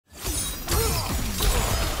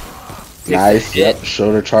Nice. Yep.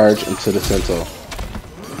 Shoulder charge into the Sento.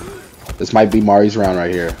 This might be Mari's round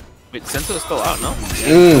right here. Wait, Sento's still out, no?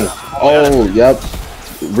 Oh, yep.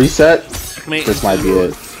 Reset. This might be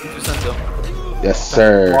it. Yes,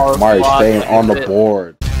 sir. Mari staying on the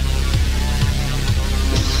board.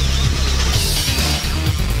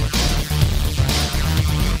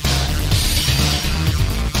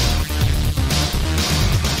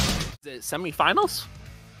 Is it semifinals?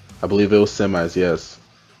 I believe it was semis, yes.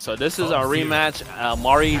 So this is our rematch.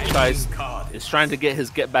 Mari is trying to get his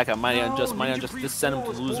get back at MightyUnjust. MightyUnjust just sent him to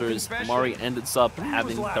losers. Mari ends up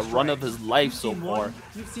having the run of his life so far.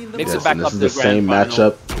 Makes it back up to the grand final. This is the same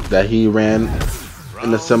matchup that he ran in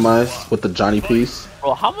the semis with the Johnny piece.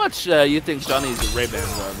 Bro, how much you think Johnny's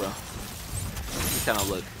Ray-Bans are, bro? You kind of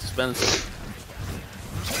look expensive.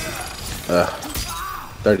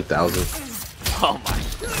 30,000. Oh my.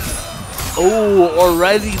 Oh,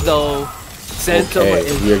 already though. Sento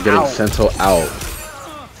is we are getting out. Sento out.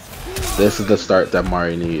 This is the start that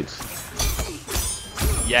Mari needs.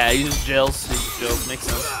 Yeah, he just jails. Makes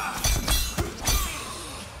sense.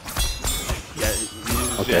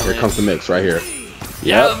 Yeah. Okay, here comes the mix right here.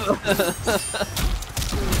 Yep.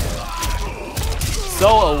 So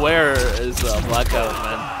aware is Blackout,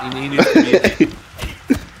 man. He needs to be.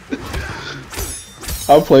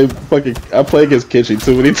 I play against Kenshi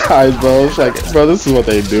too many times, bro. It's like, bro, this is what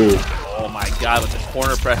they do. Oh my god, but the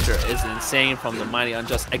corner pressure is insane from the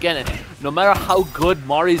MightyUnjust. Again, no matter how good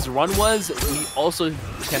Mari's run was, we also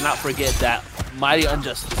cannot forget that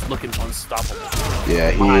MightyUnjust is looking unstoppable.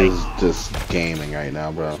 Yeah, he is just gaming right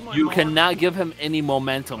now, bro. You cannot give him any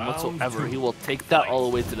momentum whatsoever. He will take that all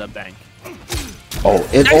the way to the bank. Oh,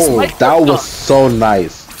 and nice that was so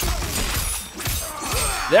nice.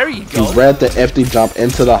 There you go. He read the FD jump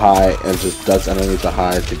into the high and just ducks underneath the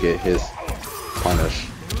high to get his punish.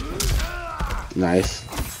 Nice.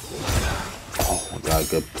 Oh my god,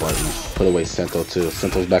 good button. Put away Sento too.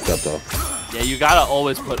 Sento's back up though. Yeah, you gotta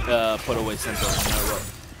always put away Sento no matter what.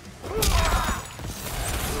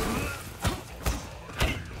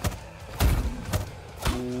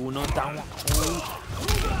 Ooh, no down one.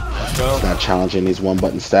 Let's go. He's not challenging these one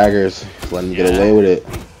button staggers. Just let him get away with it.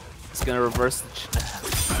 It's gonna reverse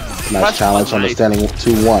the nice challenge on the standing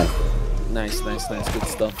 2-1. Nice, good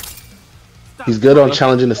stuff. He's good on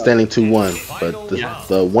challenging the standing 2-1, but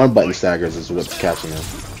the one button staggers is what's catching him.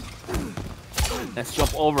 Let's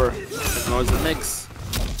jump over. Ignores the mix.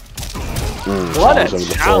 What a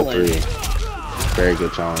challenge! Very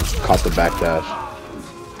good challenge. Caught the backdash.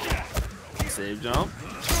 Save jump.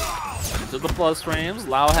 Into the plus frames.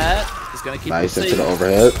 Low hat is gonna keep. Nice into the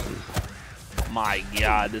overhead. My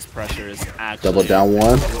god, this pressure is actually. Double down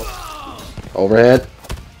one. Overhead.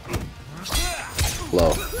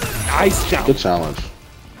 Low. Nice jump. Good challenge.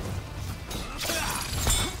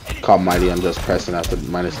 Caught MightyUnjust pressing after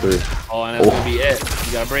 -3. Oh, and that's gonna be it.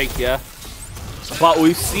 You gotta break, yeah. But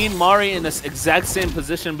we've seen Mari in this exact same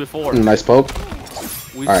position before. Nice poke.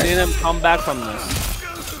 We've seen him come back from this.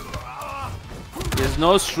 There's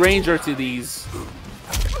no stranger to these.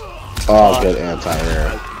 Oh, good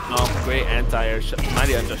anti-air. Oh, great anti-air.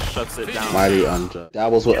 MightyUnjust shuts it down. MightyUnjust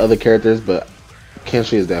dabbles with other characters, but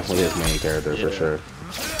Kenshi is definitely his main character for sure.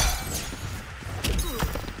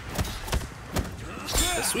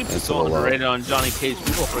 The sweep is so underrated on Johnny Cage.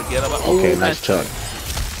 People forget about. Okay, nice chuck.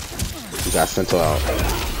 We got Sento out.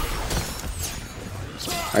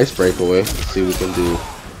 Nice breakaway. Let's see what we can do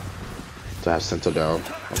to have Sento down.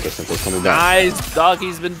 Okay, Sento's coming back. Nice, dog.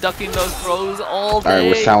 He's been ducking those throws all day. Alright,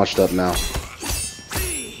 we're sandwiched up now.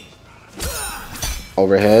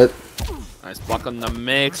 Overhead. Nice block on the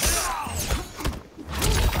mix.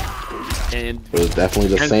 And it was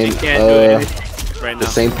definitely the same right the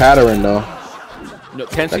same pattern though. No,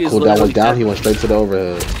 Kenshi that cooldown was down, he went straight to the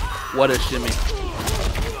overhead. What a shimmy.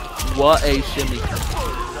 What a shimmy.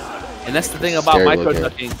 And that's the thing about micro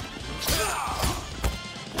ducking.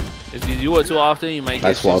 If you do it too often, you might get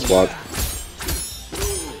nice flaws block.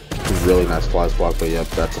 Really nice flaws block, but yep,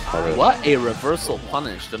 that's a part of it. What a reversal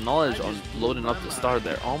punish. The knowledge on loading up the star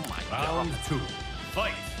there. Oh my god.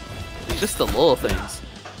 Just the little things.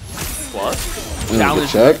 Plus, good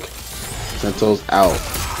check. Sento's out.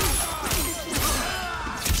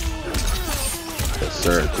 Yes,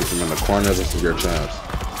 sir. Keep him in the corner. This is your chance.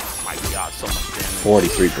 Oh my god, so much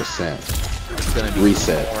damage. 43%. It's gonna be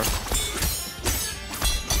reset.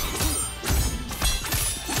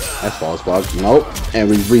 That's false block. Nope. And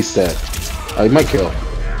we reset. Oh, he might kill.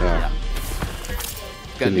 Yeah.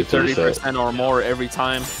 It's gonna be 30% or more every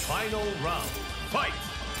time. Final round. Fight.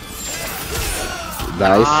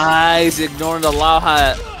 Nice, ignoring the low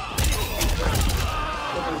hat.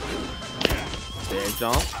 There,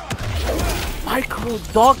 jump. Micro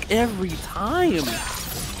duck every time.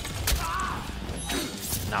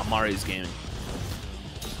 Now Mari's gaming.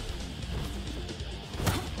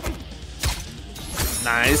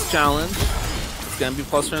 Nice challenge. It's gonna be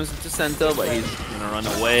plus frames into Sento, but he's gonna run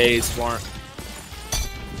away. Smart.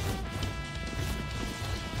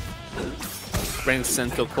 Brings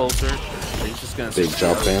Sento closer. He's just gonna big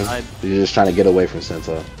jump in. You're just trying to get away from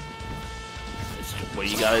Sento. It's what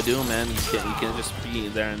you gotta do, man. You can't just be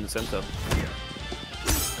there in the Sento.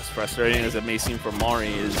 As frustrating as it may seem for Mari,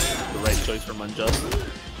 is the right choice from Unjust.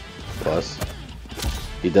 Plus,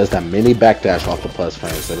 he does that mini backdash off the plus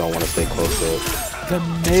frames. They don't want to stay close to it. The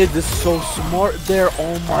mid is so smart there.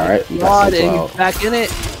 Oh my Alright, god, and he's back in it.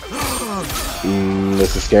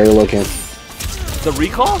 This is scary looking. The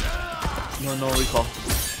recall? No recall.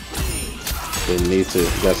 Didn't need to.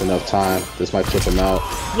 He has enough time. This might flip him out.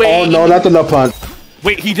 Wait, oh no, not the nut punch.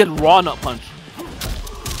 Wait, he did raw nut punch.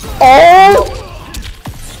 Oh!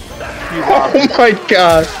 Oh my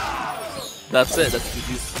god. That's it. That's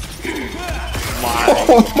GG's. Wow.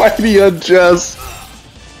 Oh, mighty unjust.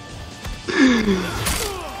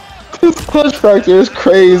 This clutch factor is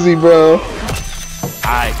crazy, bro.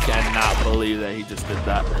 I cannot believe that he just did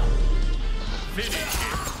that.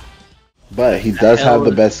 But he does have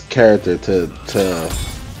the best character to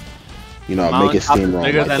you know, make it steamroll.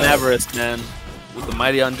 Bigger like than that. Everest, man. With the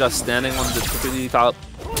Mighty Unjust standing on the completely top.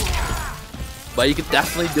 But you could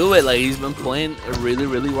definitely do it. Like, he's been playing really,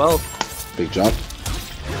 really well. Big jump.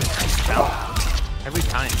 Every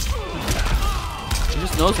time. He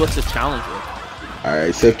just knows what to challenge with.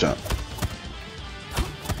 Alright, safe jump.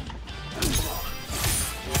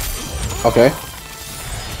 Okay.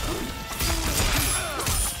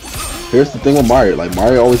 Here's the thing with Mario. Like,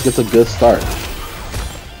 Mario always gets a good start.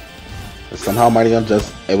 And somehow Mighty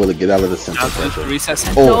Unjust able to get out of the center pressure.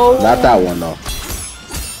 Oh, not that one though.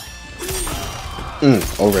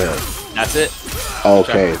 Overhead. That's it.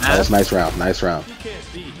 Okay, that was nice round. Nice round.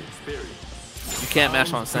 You can't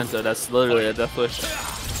mash on Sento. That's literally a death wish.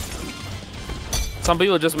 Some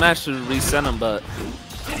people just mash to reset him, but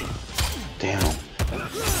damn.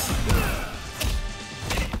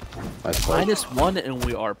 Nice play. -1 and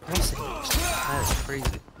we are pressing. That is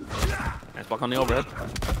crazy. Nice block on the overhead.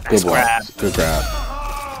 Good grab. Good grab.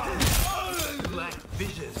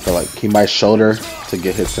 So like he might shoulder to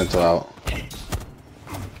get his Sento out.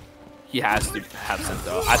 He has to have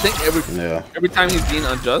Sento. I think every time he's being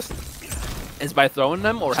unjust is by throwing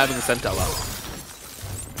them or having Sento out.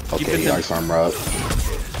 Okay, nice armor up.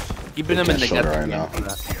 Keeping him in the shoulder right now.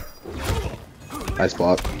 Nice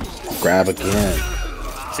block. Grab again.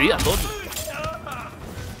 See, I told you.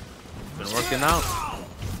 Been working out.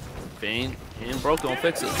 Bane and broke, don't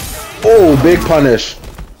fix it. Oh, big punish.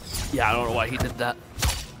 Yeah, I don't know why he did that.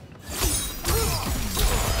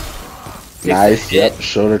 Nice, yep,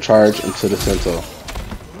 shoulder charge into the Sento.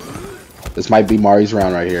 This might be Mari's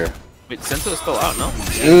round right here. Wait, Sento's still out, no?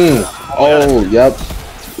 Oh, yep.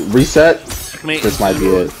 Reset. This might be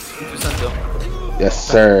it. Yes,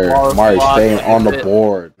 sir. Mari staying on the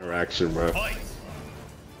board. Interaction, bro.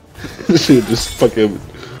 She just fucking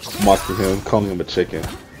mocking him, calling him a chicken.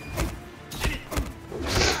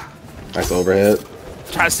 Nice overhead.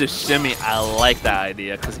 Tries to shimmy. I like that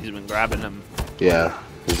idea because he's been grabbing him. Yeah,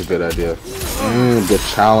 it's a good idea. Good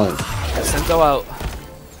challenge. Sento out.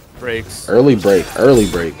 Breaks. Early break. Early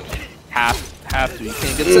break. Have to. You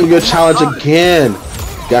can't get Sento. Good challenge again.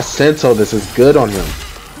 Got Sento. This is good on him.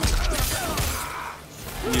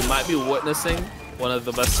 You might be witnessing one of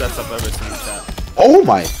the best sets I've ever seen in chat. Oh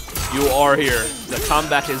my. You are here. The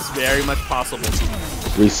comeback is very much possible.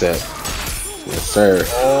 Reset. Yes, sir.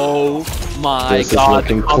 Oh my this god.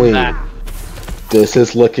 This is looking clean. This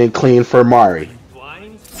is looking clean for Mari.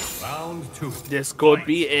 This could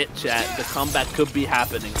be it, chat. The comeback could be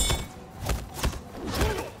happening.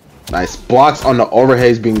 Nice blocks on the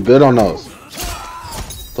overheads, being good on those.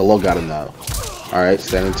 The low got him now. Alright,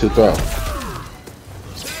 standing 2 throw.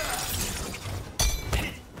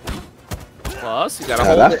 Plus, you gotta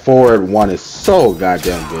hold that it. forward one is so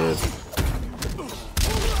goddamn good.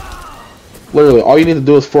 Literally, all you need to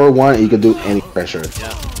do is forward one and you can do any pressure.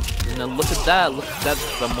 Yeah. And then look at that. Look at that.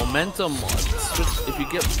 The momentum. If you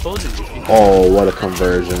get opposing. Oh, what a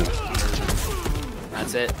conversion.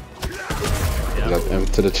 That's it. Got him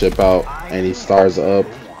to the chip out, and he stars up.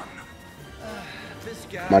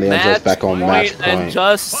 Mighty Unjust back on match point. And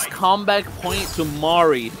just comeback point to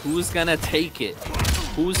Mari. Who's gonna take it?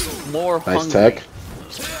 Who's more hungry? Nice tech.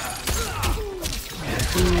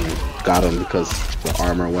 Got him because the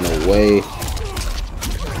armor went away.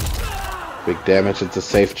 Big damage. It's a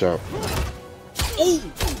safe jump. Ooh.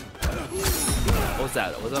 What was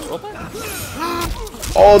that? Was that open?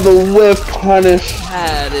 Oh, the whip punish.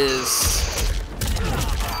 That is.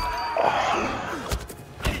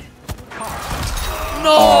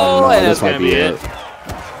 No, Oh, no, and this that's might gonna be be it. it.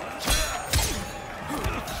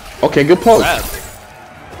 Okay, good poke. Yeah,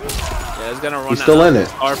 it's gonna run. He's still in it.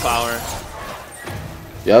 Star power.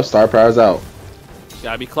 Yep, star power's out. You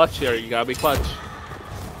gotta be clutch here. You gotta be clutch.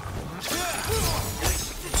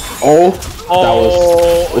 Oh, Oh, that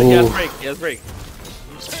was. he has Ooh. break. He has break.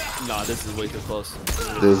 No, this is way too close.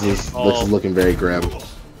 This is looking very grim.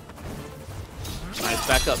 Nice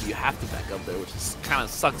back up. You have to back up there, which is kind of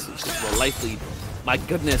sucks. It's just more likely. My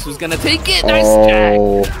goodness, who's gonna take it? Nice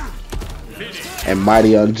tag. And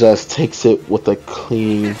Mighty Unjust takes it with a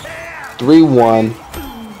clean 3-1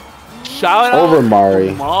 Shout over out Mari.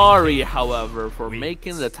 to Mari, however, for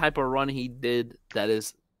making the type of run he did. That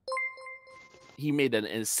is, he made an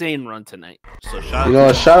insane run tonight. So shout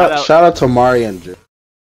out. Shout out to Mari Unjust.